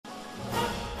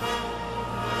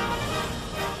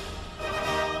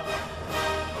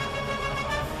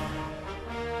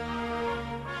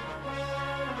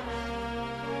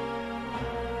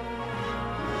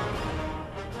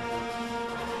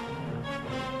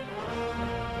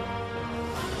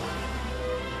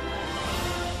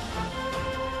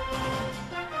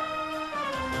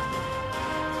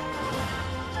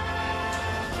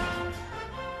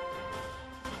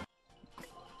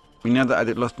Now that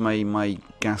I lost my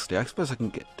Ghastly, I suppose I can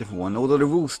get a different one. Although the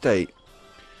rules state,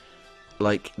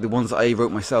 like the ones that I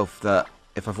wrote myself, that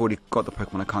if I've already got the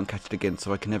Pokemon, I can't catch it again,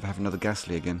 so I can never have another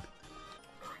Ghastly again.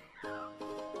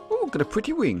 Oh, got a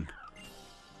pretty wing.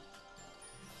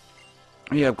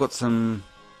 Yeah, I've got some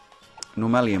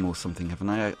Normalium or something, haven't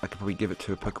I? I could probably give it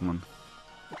to a Pokemon.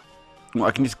 Well,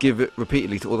 I can just give it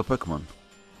repeatedly to all the Pokemon.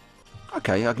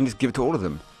 Okay, I can just give it to all of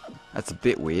them. That's a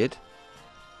bit weird.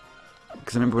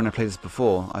 Because I remember when I played this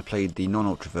before, I played the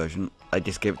non-Ultra version, I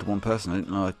just gave it to one person. I didn't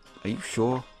know, are you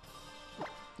sure?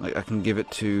 Like, I can give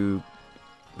it to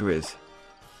Grizz.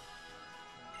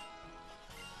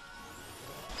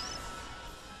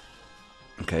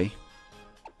 Okay.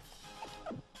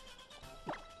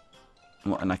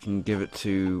 What, and I can give it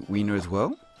to Wiener as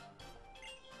well?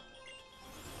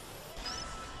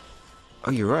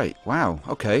 Oh, you're right. Wow,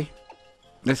 okay.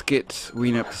 Let's get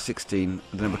Wiener up to 16,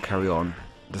 and then we'll carry on.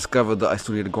 Discover that I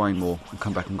still need to grind more, and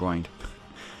come back and grind.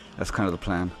 That's kind of the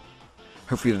plan.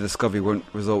 Hopefully the discovery won't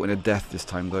result in a death this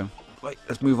time, though. Right,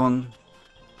 let's move on.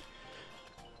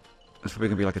 It's probably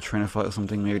going to be like a trainer fight or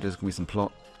something. Maybe there's going to be some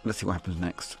plot. Let's see what happens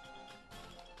next.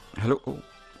 Hello? Oh,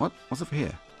 what? What's over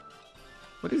here?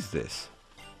 What is this?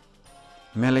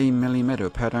 Melee Meadow,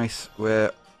 paradise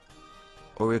where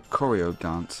Oricorio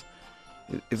dance.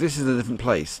 If this is a different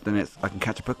place, then I can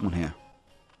catch a Pokemon here.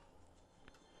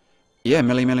 Yeah,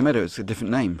 Melee Meadow, it's a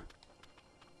different name.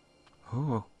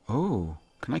 Oh,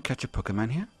 can I catch a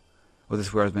Pokemon here? Or is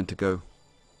this where I was meant to go?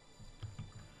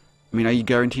 I mean, are you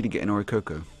guaranteed to get an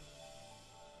Oricorio?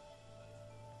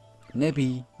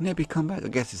 Nebby, come back. I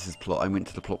guess this is plot. I went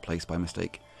to the plot place by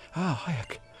mistake. Ah,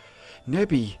 Heiach.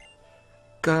 Nebby,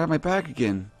 got out of my bag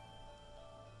again.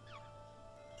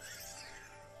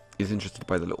 He's interested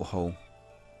by the little hole.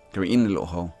 Going in the little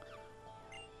hole.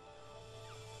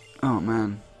 Oh,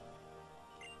 man.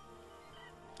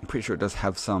 I'm pretty sure it does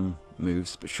have some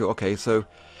moves, but sure, okay, so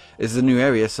this is a new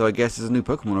area, so I guess there's a new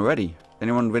Pokemon already.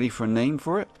 Anyone ready for a name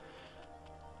for it?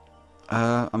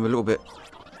 I'm a little bit...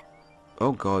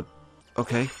 Oh god.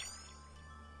 Okay.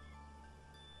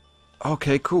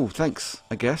 Okay, cool, thanks,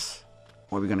 I guess.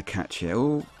 What are we going to catch here?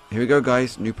 Oh, here we go,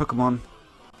 guys, new Pokemon.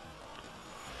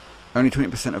 Only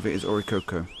 20% of it is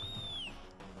Oricorio.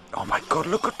 Oh my god,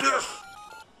 look at this!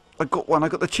 I got one, I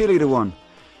got the cheerleader one.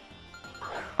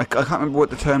 I can't remember what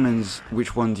determines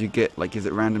which ones you get. Like, is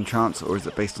it random chance or is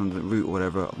it based on the route or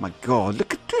whatever? Oh my god,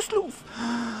 look at this little...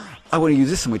 I want to use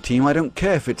this in my team. I don't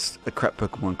care if it's a crap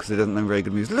Pokemon because it doesn't have very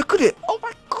good moves. Look at it! Oh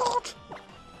my god!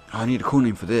 I need a cool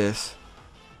name for this.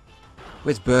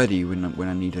 Where's Birdie when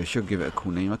I need her? She'll give it a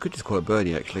cool name. I could just call it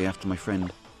Birdie actually, after my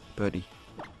friend Birdie.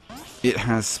 It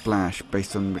has Splash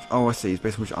based on which... Oh, I see. It's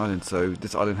based on which island. So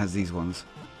this island has these ones.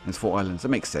 There's 4 islands. That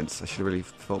makes sense. I should have really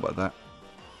thought about that.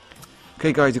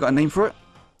 Okay, guys, you got a name for it?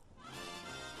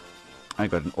 I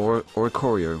got an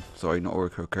Oricorio. Sorry, not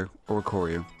Oricorio.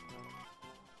 Oricorio.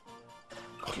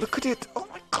 Oh, look at it! Oh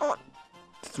my god!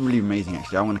 It's really amazing,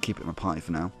 actually. I want to keep it in my party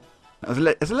for now. I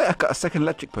got a second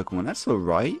electric Pokemon. That's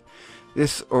alright.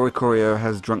 This Oricorio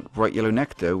has drunk bright yellow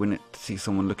nectar. When it sees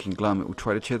someone looking glum, it will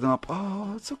try to cheer them up.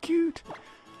 Oh, it's so cute.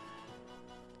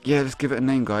 Yeah, let's give it a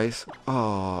name, guys.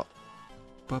 Oh.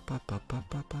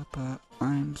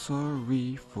 I'm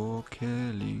sorry for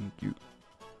killing you.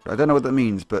 I don't know what that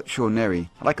means, but sure, Neri.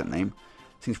 I like that name.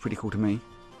 Seems pretty cool to me.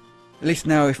 At least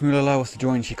now, if Mulala was to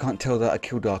join, she can't tell that I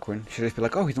killed Darkwing. She'll just be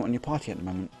like, oh, he's not in your party at the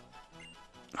moment.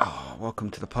 Oh, welcome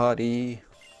to the party.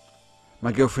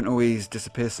 My girlfriend always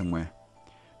disappears somewhere.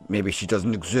 Maybe she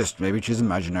doesn't exist. Maybe she's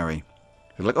imaginary.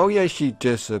 She's like, oh yeah, she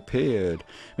disappeared.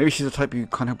 Maybe she's the type you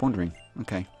can't help wandering.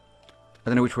 Okay. I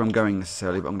don't know which way I'm going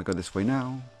necessarily, but I'm going to go this way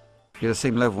now. You're the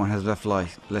same level and has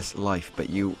less life,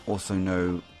 but you also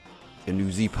know a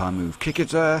new Z-Power move. Kick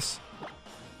its ass!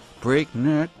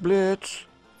 Breakneck Blitz!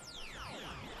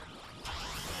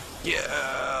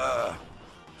 Yeah!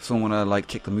 Someone want to like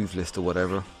check the move list or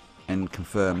whatever, and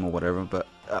confirm or whatever, but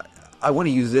I want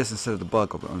to use this instead of the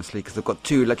bug of it, honestly, because I've got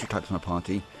 2 electric types in my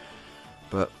party.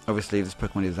 But obviously if this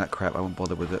Pokemon is that crap, I won't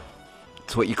bother with it.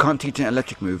 So what, you can't teach an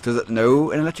electric move? Does it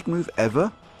know an electric move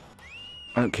ever?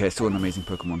 I don't care, it's still an amazing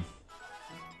Pokemon.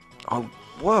 Oh,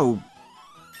 whoa!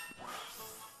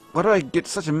 Why did I get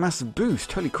such a massive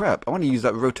boost? Holy crap, I want to use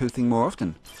that Roto thing more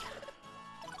often.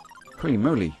 Holy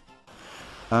moly.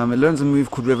 It learns a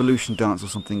move called Revolution Dance or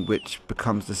something, which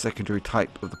becomes the secondary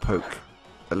type of the poke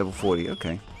at level 40,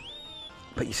 okay.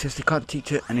 But you seriously can't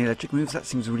teach it any electric moves? That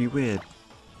seems really weird.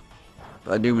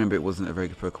 But I do remember it wasn't a very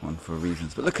good Pokemon for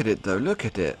reasons. But look at it though, look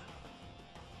at it.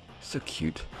 So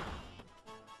cute.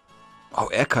 Oh,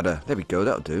 Air Cutter. There we go,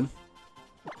 that'll do.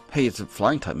 Hey, it's a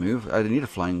flying type move. I need a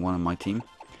flying one on my team.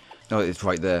 Oh, it's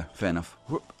right there. Fair enough.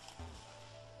 Whoop.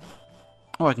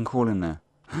 Oh, I can crawl in there.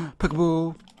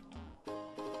 Pokeball!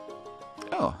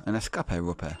 Oh, an escape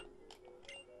repair.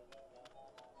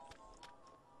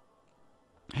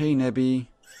 Hey, Nebby.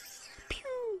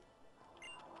 Pew!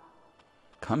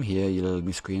 Come here, you little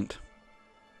miscreant.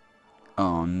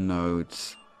 Oh no,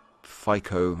 it's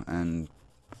Fico and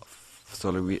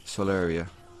Solaria.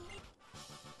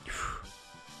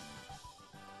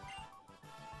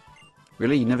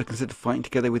 Really? You never considered fighting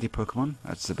together with your Pokemon?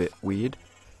 That's a bit weird.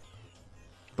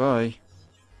 Bye.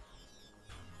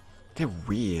 They're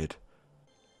weird.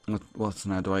 What's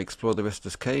now? Do I explore the rest of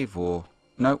this cave or...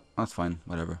 No, that's fine.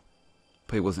 Whatever.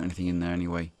 Probably wasn't anything in there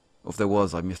anyway. Or if there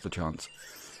was, I missed the chance.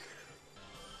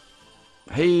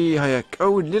 Hey, Heiach.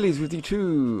 Oh, Lily's with you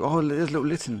too. Oh, there's little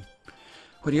Litten.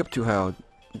 What are you up to, Hal?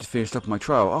 Just finished up my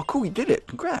trial. Oh, cool, you did it.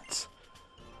 Congrats.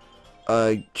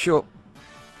 Sure.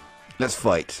 Let's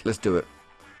fight. Let's do it.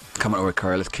 Come on,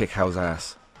 Oricorio. Let's kick Hal's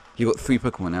ass. You've got 3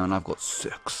 Pokemon now, and I've got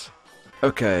 6.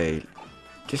 Okay.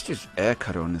 Just use Air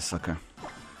Cutter on this sucker.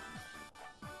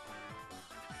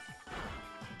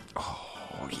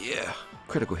 Oh, yeah.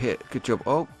 Critical hit. Good job.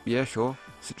 Oh, yeah, sure.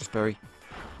 Citrus Berry.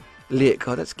 Lick.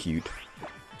 Oh, that's cute.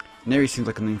 Neri seems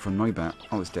like a name for a Noibat.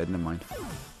 Oh, it's dead. Never mind.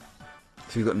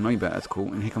 So we've got Noibat. That's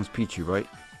cool. And here comes Pichu, right?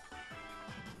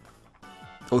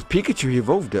 Oh, it's Pikachu. He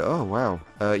evolved it. Oh, wow.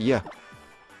 Yeah.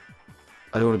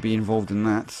 I don't want to be involved in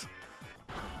that.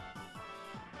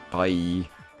 Bye.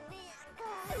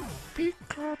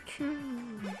 Pikachu.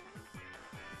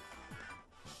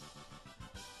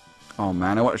 Oh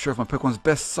man, I want to show off my Pokemon's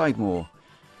best side more.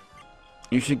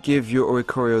 You should give your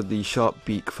Oricorio the sharp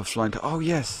beak for flying to... Oh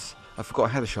yes! I forgot I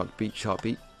had a sharp beak.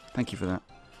 Thank you for that.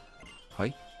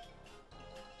 Hi.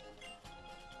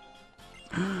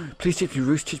 Please teach me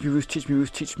roost, teach me roost, teach me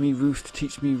roost, teach me roost,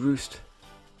 teach me roost.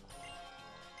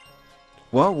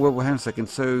 Well, hang on a second.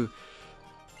 So,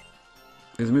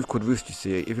 there's a move called Roost, you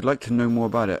see. If you'd like to know more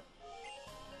about it.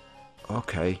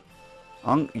 Okay.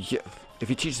 Yeah, if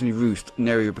he teaches me Roost,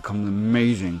 Neri will become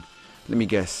amazing. Let me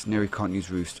guess, Neri can't use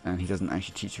Roost, and he doesn't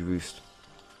actually teach you Roost.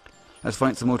 Let's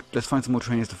find some more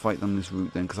trainers to fight on this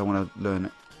route then, because I want to learn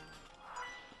it.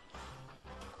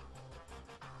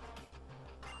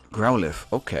 Growlithe,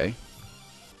 okay.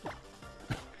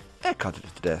 Air cut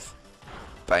it to death.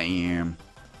 Bam.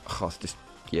 Oh, it's just,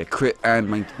 yeah, crit and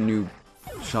my new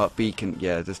sharp beak, and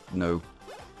yeah, just no.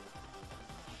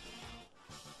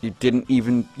 You didn't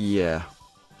even, yeah.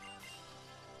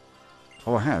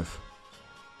 Oh, I have.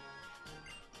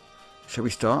 Shall we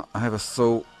start? I have a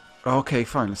soul. Oh, okay,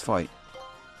 fine, let's fight.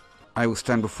 I will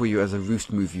stand before you as a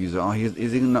Roost move user. Oh,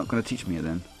 is he not going to teach me it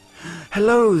then?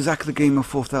 Hello, Zach the Gamer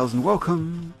 4000,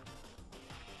 welcome.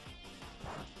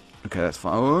 Okay, that's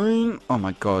fine. Oh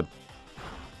my god.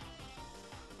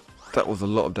 That was a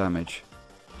lot of damage.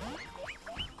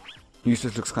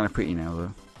 Useless looks kind of pretty now,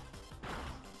 though.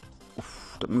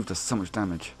 Oof, that move does so much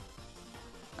damage.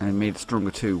 And it made it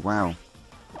stronger too, wow.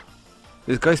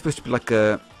 This guy's supposed to be like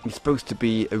a... He's supposed to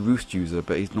be a Roost user,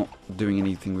 but he's not doing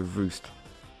anything with Roost.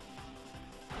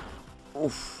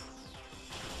 Oof.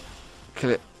 Kill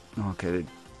it. Okay.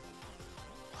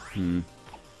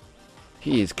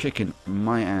 He is kicking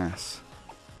my ass.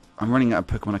 I'm running out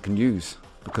of Pokemon I can use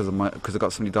because I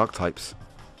got so many Dark types.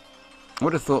 I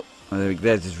would have thought... Oh,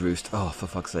 there's his Roost. Oh, for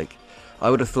fuck's sake. I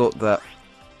would have thought that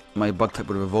my Bug type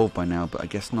would have evolved by now, but I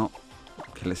guess not.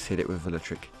 Okay, let's hit it with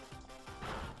Electric.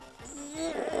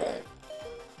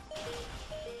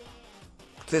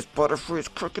 This Butterfree is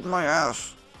kicking my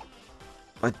ass.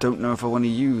 I don't know if I want to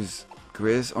use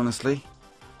Grizz, honestly.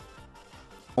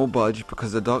 Or Budge,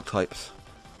 because they're Dark types.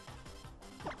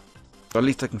 But at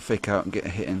least I can fake out and get a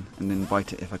hit in, and then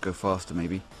bite it if I go faster,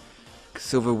 maybe.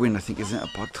 Silver Wind, I think, isn't it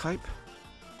a Bug type?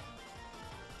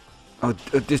 Oh,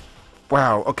 just...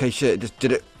 Wow, okay, shit, just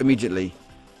did it immediately.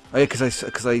 Oh yeah,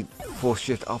 because I force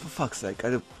shift. Oh, for fuck's sake, I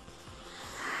don't...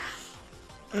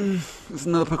 There's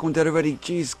another Pokemon dead already.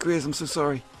 Jeez, Grizz, I'm so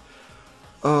sorry.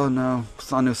 Oh no,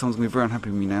 so I know someone's going to be very unhappy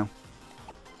with me now.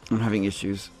 I'm having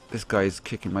issues. This guy is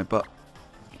kicking my butt.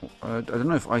 I don't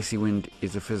know if Icy Wind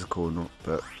is a physical or not,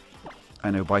 but I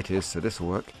know Bite is, so this will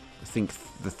work. I think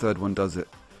the third one does it.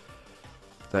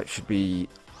 That should be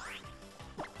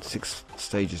 6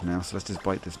 stages now, so let's just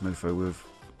bite this mofo with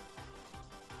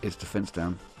its defense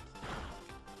down.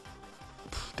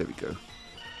 There we go.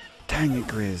 Dang it,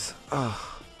 Grizz. Oh.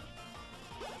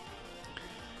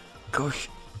 Gosh.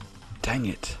 Dang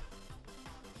it.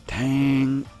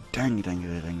 Dang.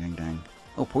 Dang.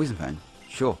 Oh, Poison Fang.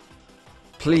 Sure.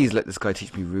 Please let this guy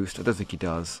teach me Roost. I don't think he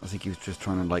does. I think he was just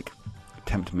trying to, like,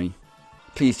 tempt me.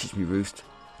 Please teach me Roost.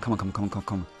 Come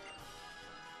on.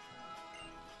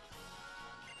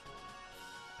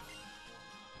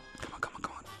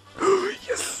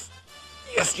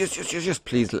 Yes, yes, yes, yes, yes.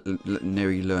 Please let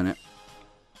Neri learn it.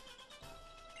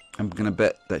 I'm gonna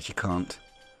bet that she can't.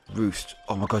 Roost.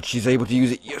 Oh my god, she's able to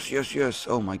use it. Yes, yes, yes.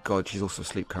 Oh my god, she's also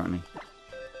asleep currently.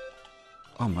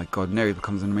 Oh my god, Neri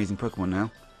becomes an amazing Pokemon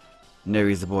now.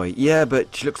 Neri's the boy. Yeah,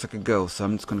 but she looks like a girl, so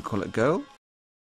I'm just gonna call it girl.